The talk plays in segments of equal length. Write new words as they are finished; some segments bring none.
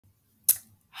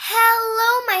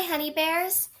Hi Honey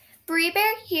Bears, Bree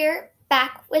Bear here,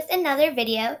 back with another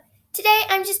video. Today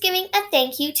I'm just giving a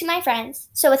thank you to my friends,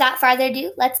 so without further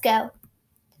ado, let's go.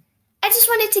 I just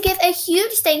wanted to give a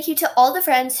huge thank you to all the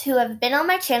friends who have been on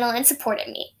my channel and supported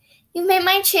me. You've made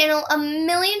my channel a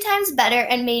million times better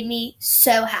and made me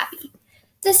so happy.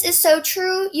 This is so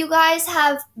true. You guys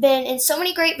have been in so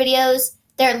many great videos.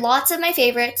 There are lots of my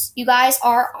favorites. You guys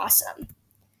are awesome.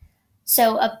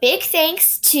 So a big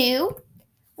thanks to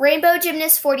Rainbow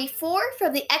Gymnast 44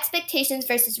 from the Expectations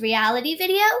vs. Reality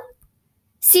video,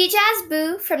 Jazz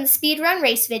Boo from the Speedrun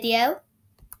Race video,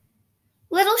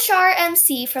 Little Shar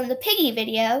MC from the Piggy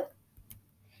video,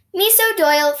 Miso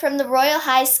Doyle from the Royal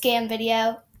High Scam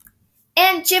video,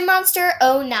 and Gym Monster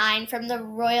 09 from the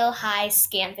Royal High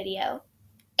Scam video.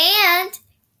 And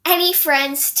any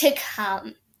friends to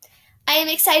come. I am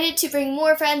excited to bring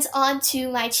more friends onto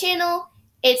my channel.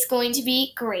 It's going to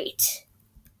be great.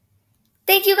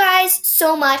 Thank you guys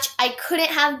so much. I couldn't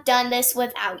have done this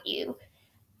without you.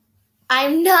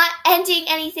 I'm not ending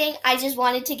anything. I just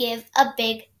wanted to give a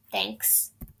big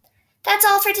thanks. That's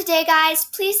all for today, guys.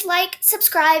 Please like,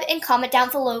 subscribe, and comment down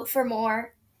below for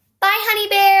more. Bye, Honey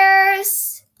Bears!